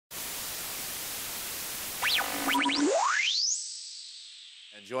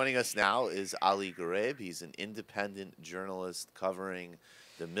Joining us now is Ali Gharib. He's an independent journalist covering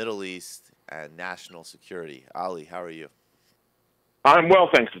the Middle East and national security. Ali, how are you? I'm well,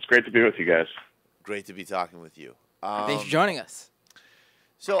 thanks. It's great to be with you guys. Great to be talking with you. Thanks for joining us.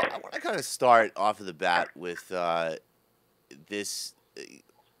 So I want to kind of start off of the bat with this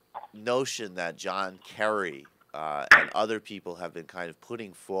notion that John Kerry and other people have been kind of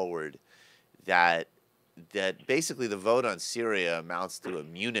putting forward that basically the vote on Syria amounts to a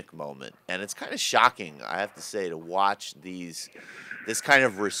Munich moment. And it's kind of shocking, I have to say, to watch this kind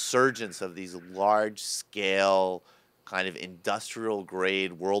of resurgence of these large-scale kind of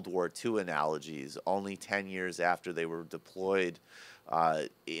industrial-grade World War II analogies only 10 years after they were deployed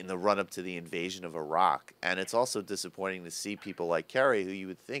in the run-up to the invasion of Iraq. And it's also disappointing to see people like Kerry, who you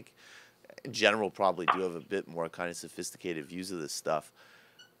would think, in general, probably do have a bit more kind of sophisticated views of this stuff.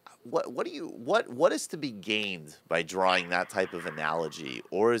 What is to be gained by drawing that type of analogy,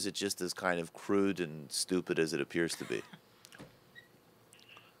 or is it just as kind of crude and stupid as it appears to be?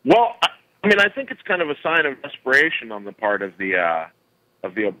 Well, I mean, I think it's kind of a sign of desperation on the part of the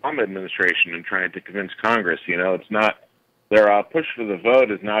Obama administration in trying to convince Congress. You know, it's not their push for the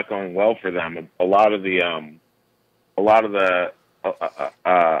vote is not going well for them. A lot of the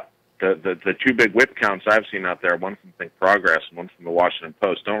two big whip counts I've seen out there, one from Think Progress and one from the Washington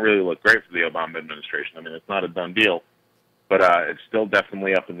Post, don't really look great for the Obama administration. I mean, it's not a done deal, but it's still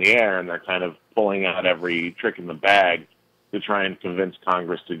definitely up in the air, and they're kind of pulling out every trick in the bag to try and convince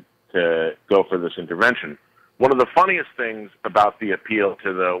Congress to go for this intervention. One of the funniest things about the appeal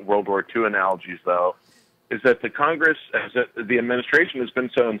to the World War II analogies, though, is that the Congress, the administration has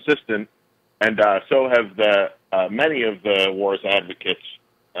been so insistent, and so have many of the war's advocates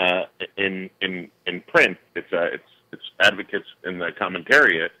in print. It's advocates in the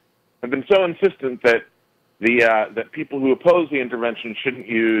commentariat have been so insistent that that people who oppose the intervention shouldn't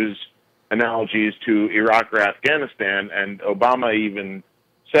use analogies to Iraq or Afghanistan. And Obama even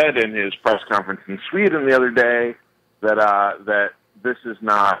said in his press conference in Sweden the other day that this is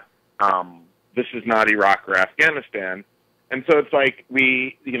not Iraq or Afghanistan. And so it's like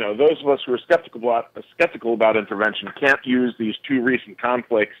those of us who are skeptical about intervention can't use these two recent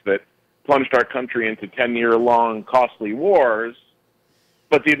conflicts that plunged our country into 10-year-long costly wars,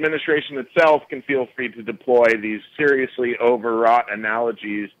 but the administration itself can feel free to deploy these seriously overwrought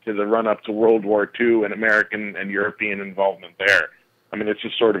analogies to the run-up to World War II and American and European involvement there. I mean, it's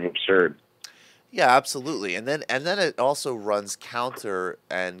just sort of absurd. Yeah, absolutely. And then it also runs counter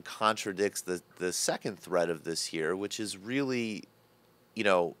and contradicts the second thread of this here, which is really,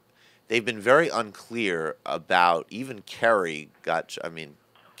 they've been very unclear about, even Kerry got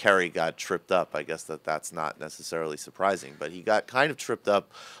tripped up. I guess that's not necessarily surprising, but he got kind of tripped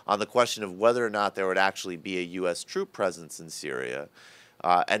up on the question of whether or not there would actually be a U.S. troop presence in Syria.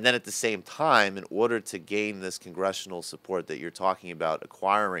 And then at the same time, in order to gain this congressional support that you're talking about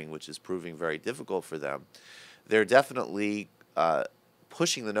acquiring, which is proving very difficult for them, they're definitely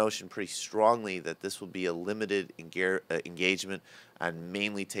pushing the notion pretty strongly that this will be a limited engagement and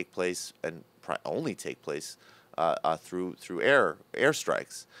mainly take place and only take place through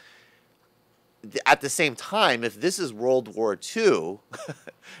airstrikes. At the same time, if this is World War II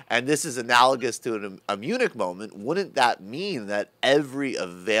and this is analogous to a Munich moment, wouldn't that mean that every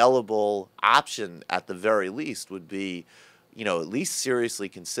available option at the very least would be, at least seriously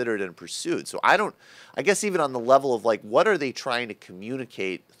considered and pursued? So I guess even on the level of like, what are they trying to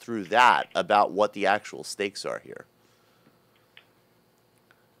communicate through that about what the actual stakes are here?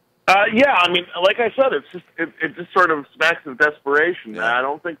 Yeah, I mean, like I said, it just sort of smacks of desperation. Yeah. I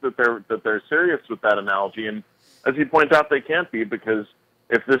don't think that they're serious with that analogy, and as you point out, they can't be, because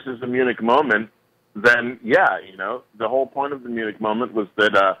if this is a Munich moment, then yeah, the whole point of the Munich moment was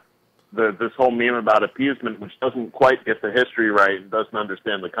that this whole meme about appeasement, which doesn't quite get the history right and doesn't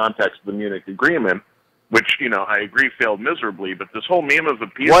understand the context of the Munich Agreement, which I agree failed miserably. But this whole meme of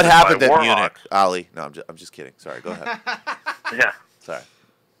appeasement. What happened by at Munich, Ali? No, I'm just kidding. Sorry, go ahead. Yeah. Sorry.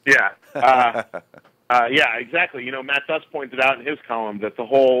 Yeah. Yeah, exactly. Matt Duss pointed out in his column that the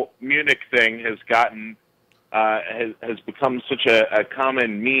whole Munich thing has gotten has become such a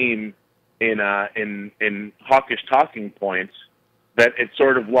common meme in hawkish talking points that it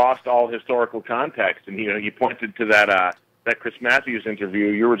sort of lost all historical context. And you pointed to that Chris Matthews interview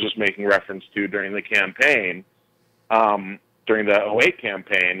you were just making reference to during the campaign, during the 2008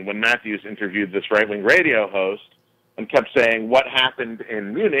 campaign, when Matthews interviewed this right-wing radio host and kept saying what happened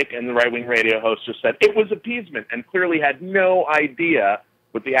in Munich, and the right-wing radio host just said it was appeasement, and clearly had no idea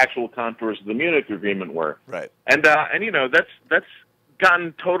what the actual contours of the Munich agreement were. Right. And that's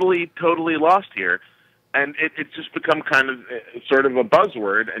gotten totally lost here. it's just become kind of sort of a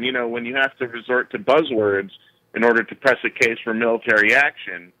buzzword. And, you know, when you have to resort to buzzwords in order to press a case for military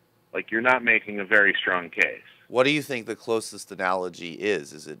action, like, you're not making a very strong case. What do you think the closest analogy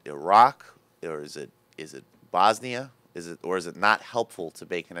is? Is it Iraq, or is it Bosnia? Is it not helpful to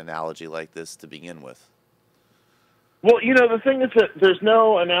make an analogy like this to begin with? Well, you know, the thing is that there's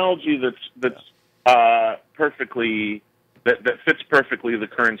no analogy that fits perfectly the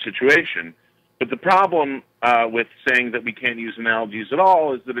current situation. But the problem with saying that we can't use analogies at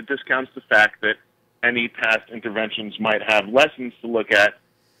all is that it discounts the fact that any past interventions might have lessons to look at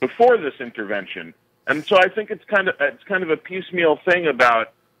before this intervention. And so I think it's kind of a piecemeal thing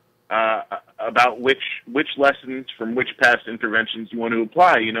about which lessons from which past interventions you want to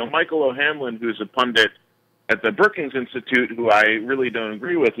apply. You know, Michael O'Hanlon, who's a pundit at the Brookings Institute, who I really don't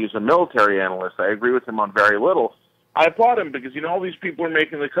agree with, he's a military analyst. I agree with him on very little. I applaud him because, you know, all these people are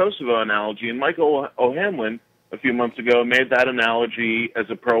making the Kosovo analogy, and Michael O'Hanlon a few months ago made that analogy as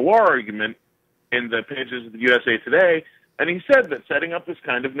a pro-war argument in the pages of the USA Today, and he said that setting up this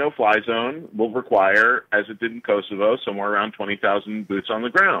kind of no-fly zone will require, as it did in Kosovo, somewhere around 20,000 boots on the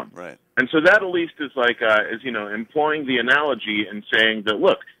ground. Right. And so that at least is like, you know, employing the analogy and saying that,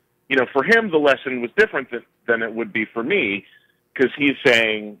 look, you know, for him the lesson was different than it would be for me, because he's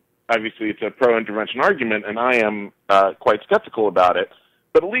saying, obviously it's a pro-intervention argument, and I am quite skeptical about it,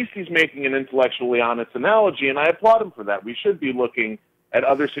 but at least he's making an intellectually honest analogy, and I applaud him for that. We should be looking at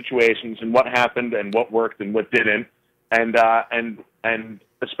other situations and what happened and what worked and what didn't, and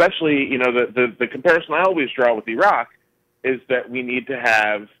especially, you know, the comparison I always draw with Iraq is that we need to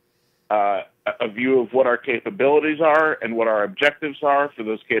have a view of what our capabilities are and what our objectives are for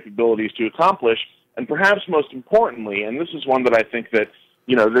those capabilities to accomplish, and perhaps most importantly, and this is one that I think that,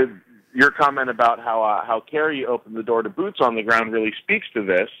 you know, your comment about how Kerry opened the door to boots on the ground really speaks to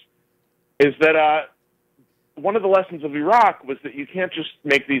this, is that one of the lessons of Iraq was that you can't just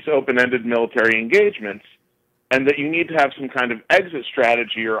make these open-ended military engagements, and that you need to have some kind of exit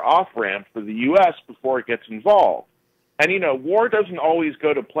strategy or off-ramp for the U.S. before it gets involved. And, you know, war doesn't always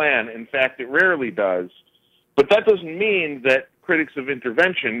go to plan. In fact, it rarely does. But that doesn't mean that critics of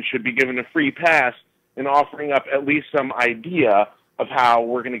intervention should be given a free pass in offering up at least some idea of how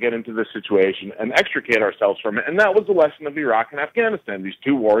we're going to get into this situation and extricate ourselves from it. And that was the lesson of Iraq and Afghanistan, these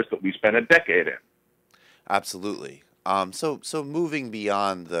two wars that we spent a decade in. Absolutely. So moving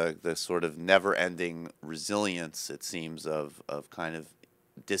beyond the sort of never-ending resilience, it seems, of kind of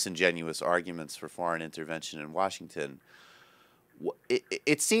disingenuous arguments for foreign intervention in Washington,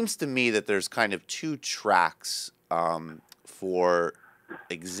 it seems to me that there's kind of two tracks for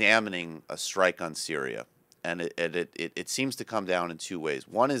examining a strike on Syria. And it seems to come down in two ways.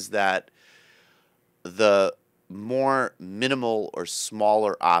 One is that the more minimal or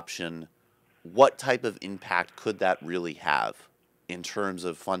smaller option, what type of impact could that really have in terms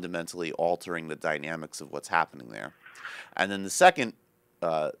of fundamentally altering the dynamics of what's happening there? And then the second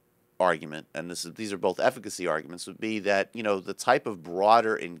argument, and these are both efficacy arguments, would be that, you know, the type of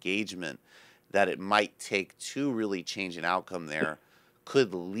broader engagement that it might take to really change an outcome there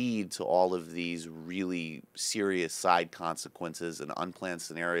could lead to all of these really serious side consequences and unplanned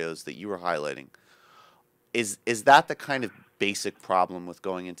scenarios that you were highlighting. Is that the kind of basic problem with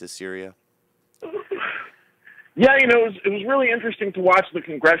going into Syria? Yeah, you know, it was really interesting to watch the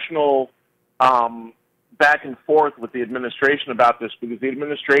Congressional back and forth with the administration about this, because the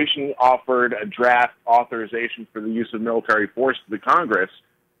administration offered a draft authorization for the use of military force to the Congress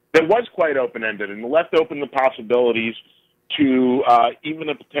that was quite open-ended and left open the possibilities to even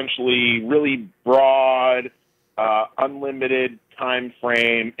a potentially really broad, unlimited time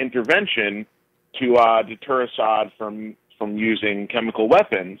frame intervention to deter Assad from using chemical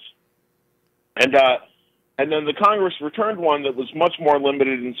weapons. And then the Congress returned one that was much more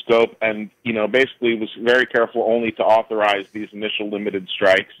limited in scope and, you know, basically was very careful only to authorize these initial limited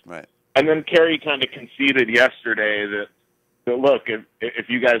strikes. Right. And then Kerry kind of conceded yesterday that look, if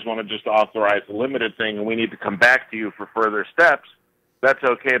you guys want to just authorize the limited thing and we need to come back to you for further steps, that's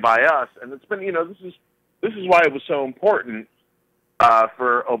okay by us. And it's been, you know, this is why it was so important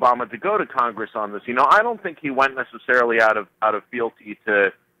for Obama to go to Congress on this. You know, I don't think he went necessarily out of fealty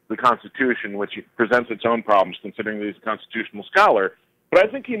to the Constitution, which presents its own problems considering that he's a constitutional scholar. But I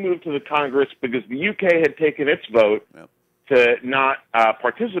think he moved to the Congress because the UK had taken its vote to not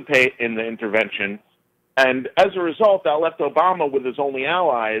participate in the intervention. And as a result, that left Obama with his only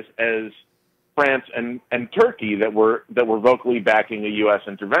allies as France and Turkey that were vocally backing a U.S.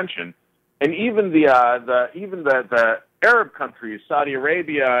 intervention. And even the Arab countries, Saudi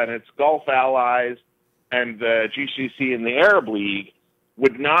Arabia and its Gulf allies, and the GCC and the Arab League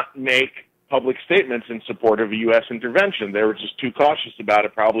would not make public statements in support of a U.S. intervention. They were just too cautious about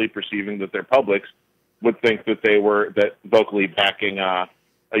it, probably perceiving that their publics would think that that vocally backing a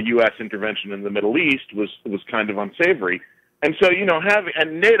U.S. intervention in the Middle East was kind of unsavory. And so,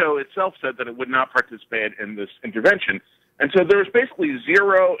 and NATO itself said that it would not participate in this intervention. And so there was basically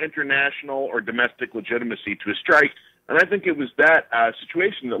zero international or domestic legitimacy to a strike. And I think it was that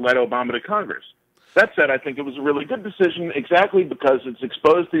situation that led Obama to Congress. That said, I think it was a really good decision exactly because it's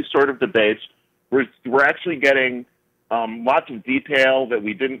exposed these sort of debates. We're actually getting lots of detail that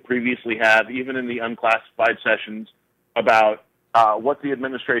we didn't previously have, even in the unclassified sessions, about what the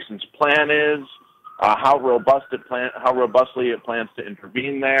administration's plan is, how robustly it plans to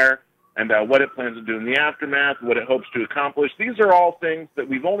intervene there, and what it plans to do in the aftermath, what it hopes to accomplish. These are all things that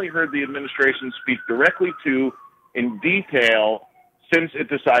we've only heard the administration speak directly to in detail since it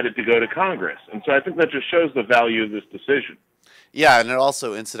decided to go to Congress. And so I think that just shows the value of this decision. Yeah, and it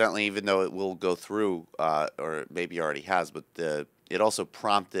also, incidentally, even though it will go through, or maybe already has, but it also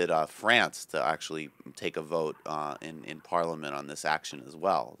prompted France to actually take a vote in Parliament on this action as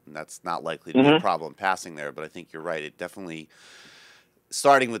well. And that's not likely to be a problem passing there, but I think you're right. It definitely,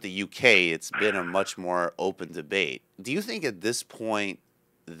 starting with the UK, it's been a much more open debate. Do you think at this point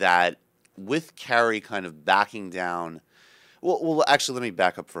that with Kerry kind of backing down, well, actually, let me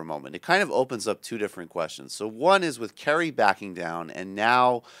back up for a moment. It kind of opens up two different questions. So one is with Kerry backing down, and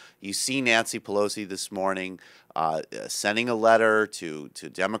now you see Nancy Pelosi this morning sending a letter to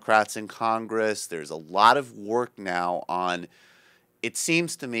Democrats in Congress. There's a lot of work now on, it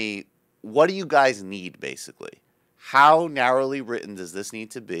seems to me, what do you guys need, basically? How narrowly written does this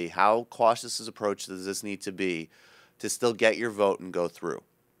need to be? How cautious an approach does this need to be to still get your vote and go through?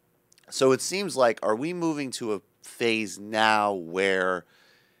 So it seems like, are we moving to a phase now where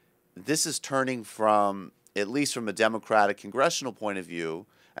this is turning from, at least from a Democratic congressional point of view,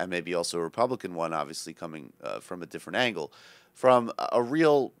 and maybe also a Republican one, obviously coming from a different angle, from a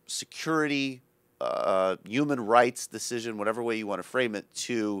real security, human rights decision, whatever way you want to frame it,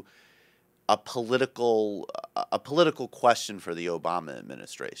 to a political question for the Obama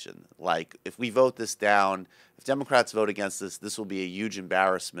administration? Like, if we vote this down, if Democrats vote against this, this will be a huge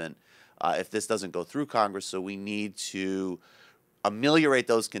embarrassment if this doesn't go through Congress. So we need to ameliorate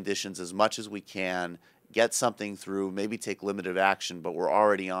those conditions as much as we can, get something through, maybe take limited action, but we're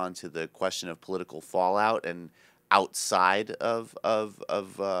already on to the question of political fallout and outside of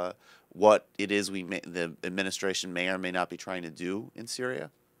what it is the administration may or may not be trying to do in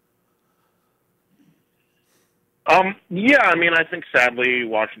Syria. Yeah, I mean, I think sadly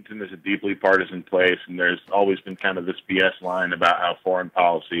Washington is a deeply partisan place, and there's always been kind of this BS line about how foreign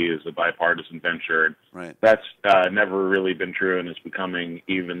policy is a bipartisan venture, and right. That's never really been true, and it's becoming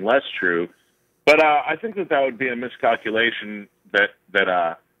even less true. But I think that would be a miscalculation that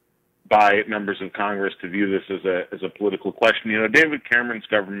by members of Congress to view this as a political question. David Cameron's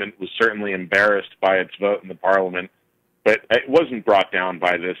government was certainly embarrassed by its vote in the Parliament, but it wasn't brought down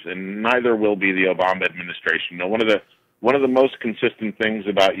by this, and neither will be the Obama administration. One of the most consistent things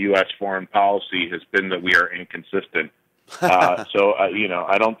about U.S. foreign policy has been that we are inconsistent. So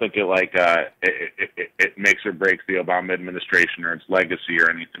I don't think it makes or breaks the Obama administration or its legacy or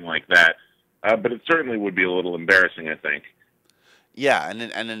anything like that. But it certainly would be a little embarrassing, I think. Yeah, and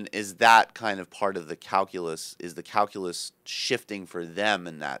then is that kind of part of the calculus? Is the calculus shifting for them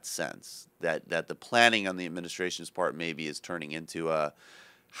in that sense? That the planning on the administration's part maybe is turning into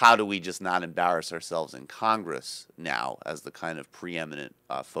how do we just not embarrass ourselves in Congress now as the kind of preeminent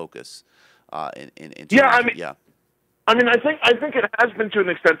focus in yeah. I mean, I think it has been to an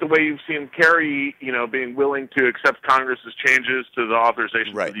extent the way you've seen Kerry, being willing to accept Congress's changes to the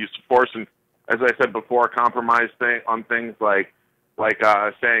authorization right. of the use of force, and as I said before, compromise on things like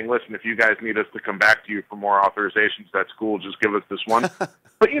saying, listen, if you guys need us to come back to you for more authorizations, that's cool. Just give us this one.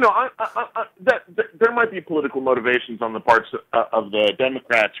 But there might be political motivations on the parts of the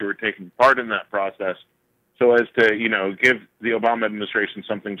Democrats who are taking part in that process, so as to give the Obama administration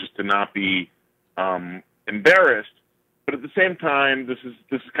something just to not be embarrassed. But at the same time, this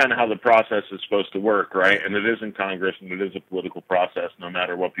is kind of how the process is supposed to work, right? And it is in Congress, and it is a political process, no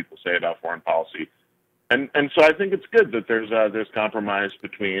matter what people say about foreign policy. And so I think it's good that there's compromise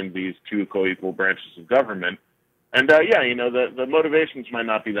between these two co-equal branches of government. And the motivations might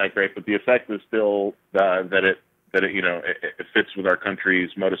not be that great, but the effect is still that it fits with our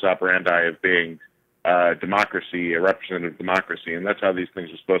country's modus operandi of being democracy, a representative democracy, and that's how these things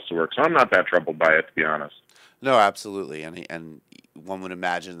are supposed to work. So I'm not that troubled by it, to be honest. No, absolutely, and one would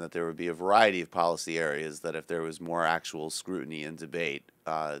imagine that there would be a variety of policy areas that if there was more actual scrutiny and debate,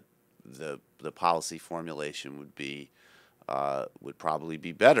 the policy formulation would probably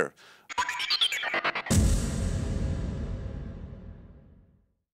be better.